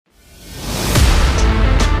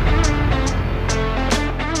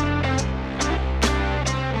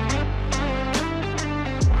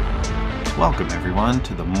everyone,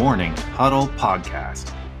 to the Morning Huddle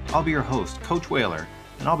podcast. I'll be your host, Coach Whaler,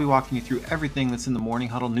 and I'll be walking you through everything that's in the Morning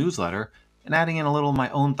Huddle newsletter and adding in a little of my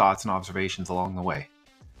own thoughts and observations along the way.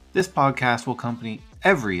 This podcast will accompany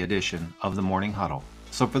every edition of the Morning Huddle.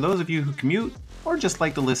 So for those of you who commute or just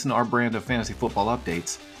like to listen to our brand of fantasy football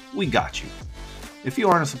updates, we got you. If you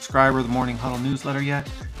aren't a subscriber of the Morning Huddle newsletter yet,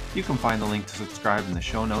 you can find the link to subscribe in the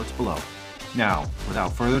show notes below. Now,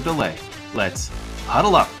 without further delay, let's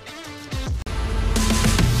huddle up.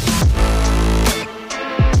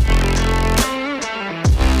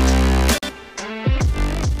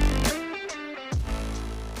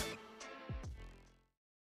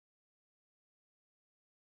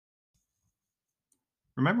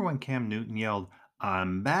 Remember when Cam Newton yelled,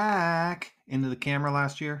 "I'm back," into the camera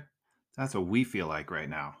last year? That's what we feel like right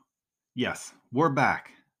now. Yes, we're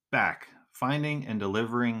back, finding and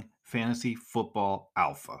delivering fantasy football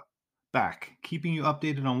alpha. Back, keeping you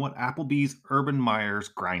updated on what Applebee's Urban Meyer's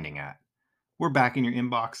grinding at. We're back in your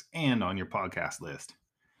inbox and on your podcast list.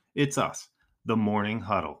 It's us, the Morning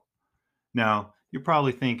Huddle. Now, you're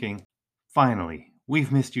probably thinking, finally,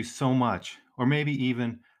 we've missed you so much, or maybe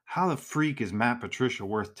even, how the freak is Matt Patricia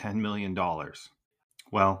worth $10 million?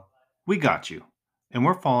 Well, we got you, and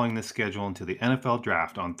we're following this schedule into the NFL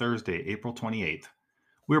Draft on Thursday, April 28th.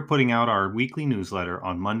 We're putting out our weekly newsletter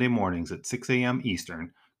on Monday mornings at 6 a.m.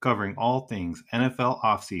 Eastern, covering all things NFL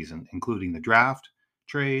offseason, including the draft,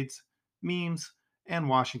 trades, memes, and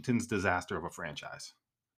Washington's disaster of a franchise.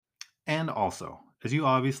 And also, as you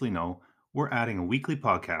obviously know, we're adding a weekly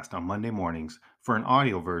podcast on Monday mornings for an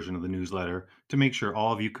audio version of the newsletter to make sure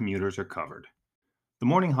all of you commuters are covered. The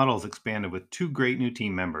Morning Huddle has expanded with 2 great new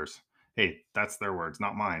team members. Hey, that's their words,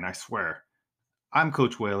 not mine, I swear. I'm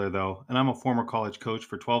Coach Whaler, though, and I'm a former college coach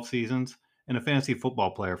for 12 seasons and a fantasy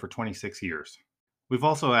football player for 26 years. We've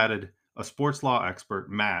also added a sports law expert,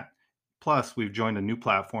 Matt, plus we've joined a new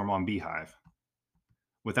platform on Beehive.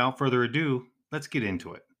 Without further ado, let's get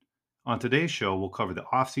into it. On today's show, we'll cover the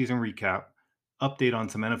offseason recap, update on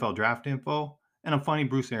some NFL draft info, and a funny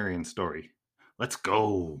Bruce Arians story. Let's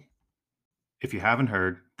go! If you haven't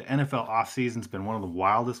heard, the NFL offseason's been one of the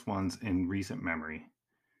wildest ones in recent memory.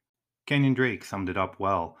 Kenyon Drake summed it up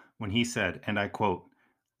well when he said, and I quote,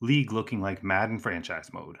 "League looking like Madden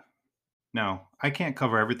franchise mode." Now, I can't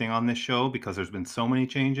cover everything on this show because there's been so many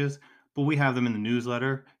changes, but we have them in the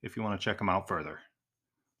newsletter if you want to check them out further.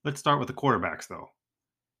 Let's start with the quarterbacks, though.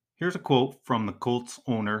 Here's a quote from the Colts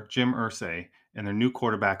owner, Jim Irsay, and their new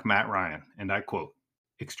quarterback, Matt Ryan, and I quote,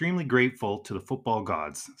 "Extremely grateful to the football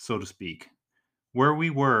gods, so to speak. Where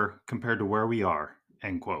we were compared to where we are,"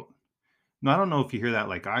 end quote. Now, I don't know if you hear that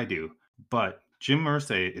like I do, but Jim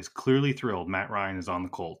Irsay is clearly thrilled Matt Ryan is on the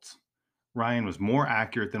Colts. Ryan was more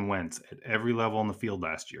accurate than Wentz at every level on the field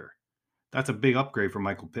last year. That's a big upgrade for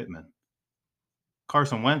Michael Pittman.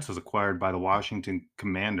 Carson Wentz was acquired by the Washington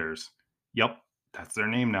Commanders. Yup, that's their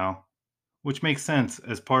name now. Which makes sense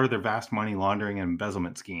as part of their vast money laundering and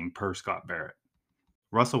embezzlement scheme, per Scott Barrett.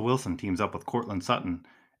 Russell Wilson teams up with Cortland Sutton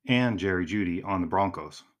and Jerry Jeudy on the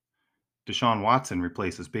Broncos. Deshaun Watson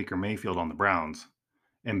replaces Baker Mayfield on the Browns.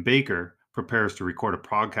 And Baker prepares to record a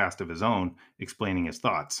podcast of his own explaining his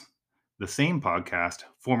thoughts. The same podcast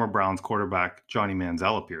former Browns quarterback Johnny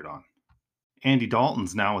Manziel appeared on. Andy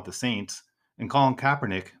Dalton's now with the Saints, and Colin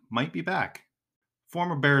Kaepernick might be back.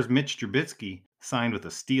 Former Bears Mitch Trubisky signed with the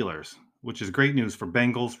Steelers, which is great news for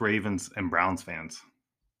Bengals, Ravens, and Browns fans.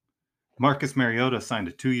 Marcus Mariota signed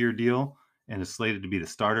a 2-year deal and is slated to be the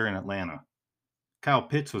starter in Atlanta. Kyle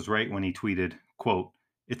Pitts was right when he tweeted, quote,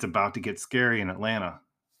 "It's about to get scary in Atlanta,"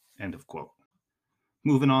 end of quote.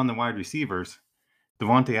 Moving on to wide receivers,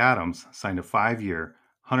 Davante Adams signed a 5-year,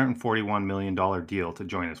 $141 million deal to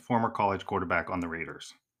join his former college quarterback on the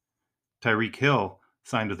Raiders. Tyreek Hill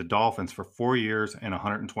signed with the Dolphins for 4 years and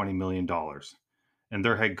 $120 million. And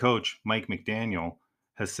their head coach, Mike McDaniel,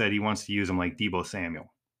 has said he wants to use him like Deebo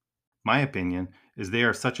Samuel. My opinion is they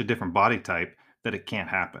are such a different body type that it can't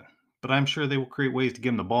happen, but I'm sure they will create ways to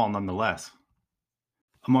give him the ball nonetheless.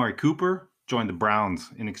 Amari Cooper joined the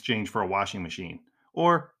Browns in exchange for a washing machine,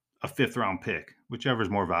 or a 5th-round pick, whichever is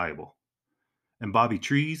more valuable. And Bobby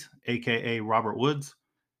Trees, aka Robert Woods,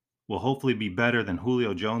 will hopefully be better than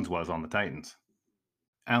Julio Jones was on the Titans.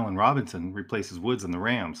 Allen Robinson replaces Woods in the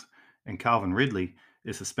Rams, and Calvin Ridley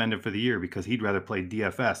is suspended for the year because he'd rather play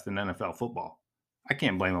DFS than NFL football. I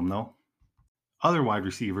can't blame him, though. Other wide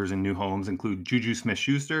receivers in new homes include Juju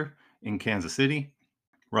Smith-Schuster in Kansas City,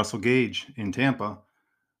 Russell Gage in Tampa,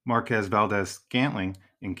 Marquez Valdes-Scantling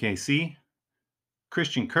in KC,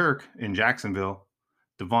 Christian Kirk in Jacksonville,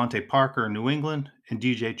 Devontae Parker in New England, and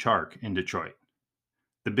DJ Chark in Detroit.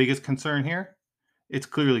 The biggest concern here? It's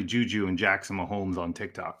clearly Juju and Jackson Mahomes on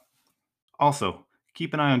TikTok. Also,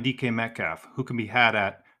 keep an eye on DK Metcalf, who can be had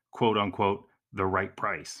at quote unquote the right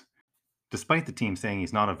price, despite the team saying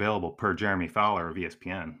he's not available per Jeremy Fowler of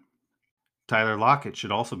ESPN. Tyler Lockett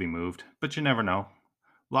should also be moved, but you never know.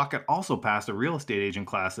 Lockett also passed a real estate agent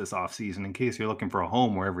class this offseason in case you're looking for a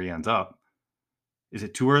home wherever he ends up. Is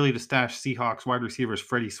it too early to stash Seahawks wide receivers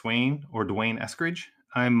Freddie Swain or Dwayne Eskridge?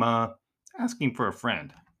 I'm asking for a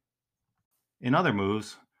friend. In other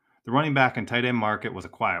moves, the running back and tight end market was a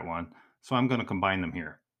quiet one, so I'm going to combine them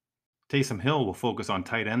here. Taysom Hill will focus on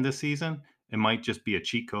tight end this season. It might just be a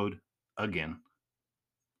cheat code again.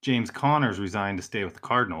 James Connors resigned to stay with the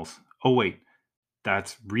Cardinals. Oh, wait,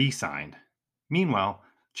 that's re signed. Meanwhile,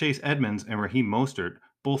 Chase Edmonds and Raheem Mostert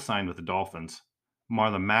both signed with the Dolphins.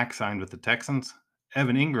 Marlon Mack signed with the Texans.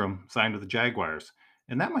 Evan Ingram signed with the Jaguars.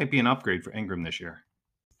 And that might be an upgrade for Ingram this year.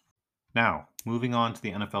 Now, moving on to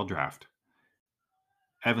the NFL draft.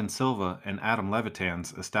 Evan Silva and Adam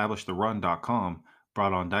Levitan's established the Run.com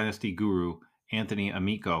brought on dynasty guru Anthony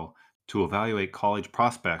Amico to evaluate college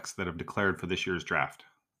prospects that have declared for this year's draft.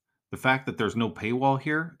 The fact that there's no paywall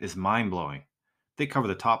here is mind-blowing. They cover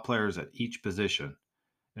the top players at each position.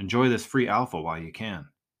 Enjoy this free alpha while you can.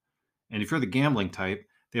 And if you're the gambling type,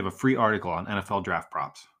 they have a free article on NFL draft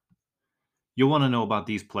props. You'll want to know about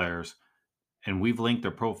these players, and we've linked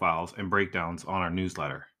their profiles and breakdowns on our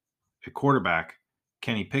newsletter. At quarterback,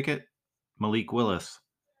 Kenny Pickett, Malik Willis,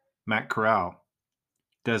 Matt Corral,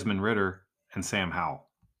 Desmond Ridder, and Sam Howell.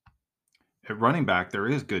 At running back, there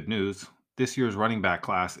is good news. This year's running back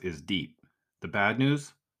class is deep. The bad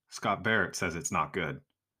news? Scott Barrett says it's not good.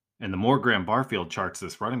 And the more Graham Barfield charts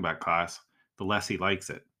this running back class, the less he likes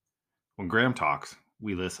it. When Graham talks,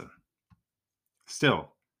 we listen. Still,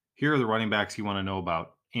 here are the running backs you want to know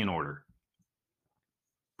about in order.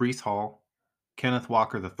 Breece Hall, Kenneth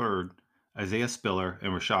Walker III, Isaiah Spiller,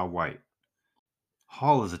 and Rachaad White.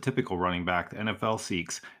 Hall is a typical running back the NFL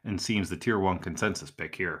seeks and seems the Tier 1 consensus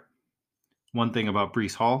pick here. One thing about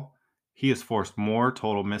Breece Hall, he has forced more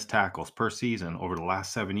total missed tackles per season over the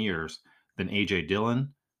last 7 years than A.J.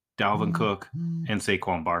 Dillon, Dalvin Cook, and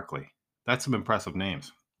Saquon Barkley. That's some impressive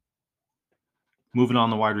names. Moving on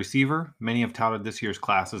to wide receiver, many have touted this year's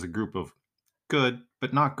class as a group of good,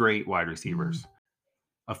 but not great wide receivers.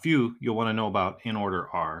 A few you'll want to know about in order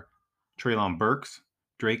are Treylon Burks,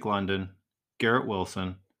 Drake London, Garrett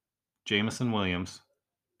Wilson, Jameson Williams,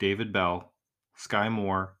 David Bell, Sky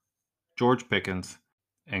Moore, George Pickens,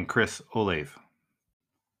 and Chris Olave.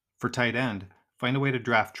 For tight end, find a way to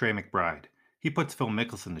draft Trey McBride. He puts Phil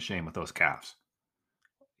Mickelson to shame with those calves.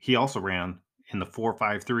 He also ran in the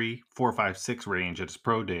 4.53, 4.56 range at his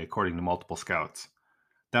pro day, according to multiple scouts.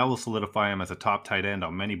 That will solidify him as a top tight end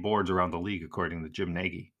on many boards around the league, according to Jim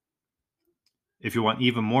Nagy. If you want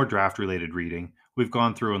even more draft-related reading, we've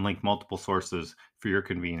gone through and linked multiple sources for your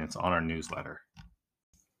convenience on our newsletter.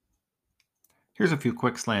 Here's a few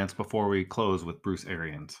quick slants before we close with Bruce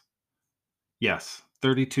Arians. Yes,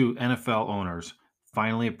 32 NFL owners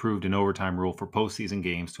finally approved an overtime rule for postseason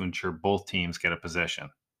games to ensure both teams get a possession.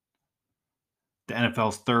 The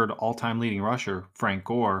NFL's third all-time leading rusher, Frank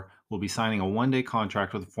Gore, will be signing a one-day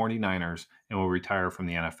contract with the 49ers and will retire from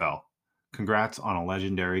the NFL. Congrats on a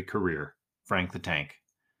legendary career, Frank the Tank.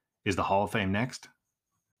 Is the Hall of Fame next?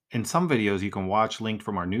 In some videos you can watch linked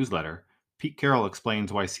from our newsletter, Pete Carroll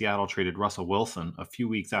explains why Seattle traded Russell Wilson a few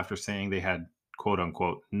weeks after saying they had,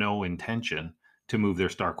 quote-unquote, no intention to move their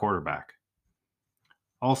star quarterback.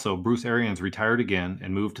 Also, Bruce Arians retired again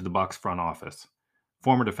and moved to the Bucs front office.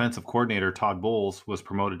 Former defensive coordinator Todd Bowles was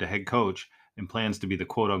promoted to head coach and plans to be the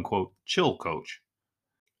quote-unquote chill coach.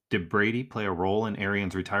 Did Brady play a role in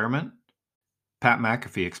Arians' retirement? Pat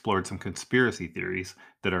McAfee explored some conspiracy theories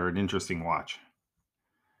that are an interesting watch.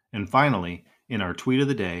 And finally, in our tweet of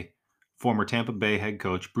the day, former Tampa Bay head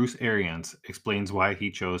coach Bruce Arians explains why he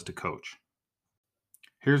chose to coach.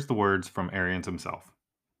 Here's the words from Arians himself.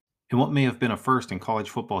 In what may have been a first in college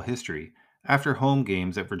football history, after home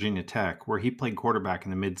games at Virginia Tech, where he played quarterback in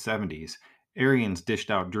the mid-70s, Arians dished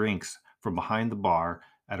out drinks from behind the bar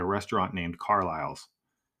at a restaurant named Carlisle's.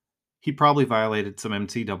 He probably violated some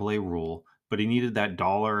NCAA rule, but he needed that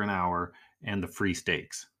 $1 an hour and the free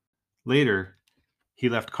steaks. Later, he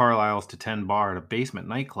left Carlisle's to tend bar at a basement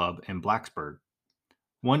nightclub in Blacksburg.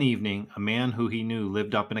 One evening, a man who he knew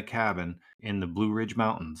lived up in a cabin in the Blue Ridge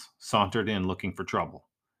Mountains sauntered in looking for trouble.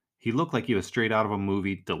 He looked like he was straight out of a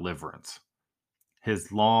movie, Deliverance.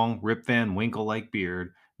 His long, Rip Van Winkle-like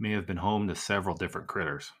beard may have been home to several different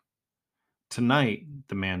critters. Tonight,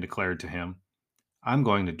 the man declared to him, I'm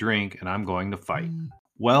going to drink and I'm going to fight.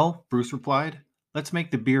 Well, Bruce replied, let's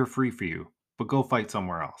make the beer free for you, but go fight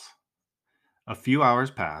somewhere else. A few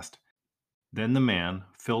hours passed. Then the man,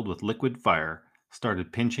 filled with liquid fire,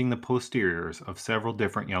 started pinching the posteriors of several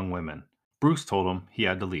different young women. Bruce told him he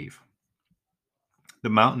had to leave. The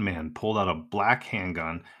mountain man pulled out a black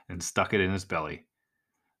handgun and stuck it in his belly.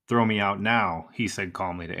 "Throw me out now," he said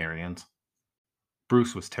calmly to Arians.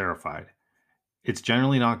 Bruce was terrified. It's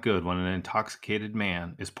generally not good when an intoxicated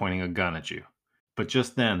man is pointing a gun at you. But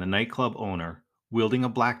just then, the nightclub owner, wielding a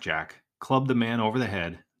blackjack, clubbed the man over the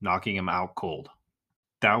head, knocking him out cold.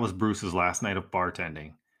 That was Bruce's last night of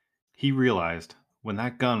bartending. He realized, when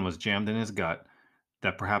that gun was jammed in his gut,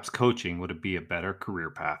 that perhaps coaching would be a better career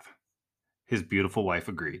path. His beautiful wife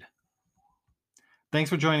agreed. Thanks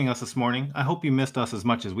for joining us this morning. I hope you missed us as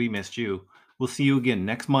much as we missed you. We'll see you again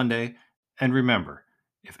next Monday. And remember,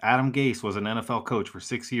 if Adam Gase was an NFL coach for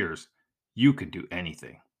 6 years, you can do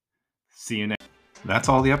anything. See you next. That's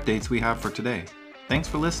all the updates we have for today. Thanks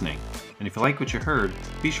for listening. And if you like what you heard,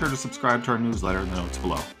 be sure to subscribe to our newsletter in the notes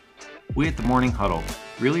below. We at the Morning Huddle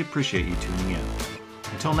really appreciate you tuning in.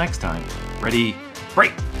 Until next time, ready,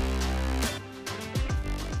 break!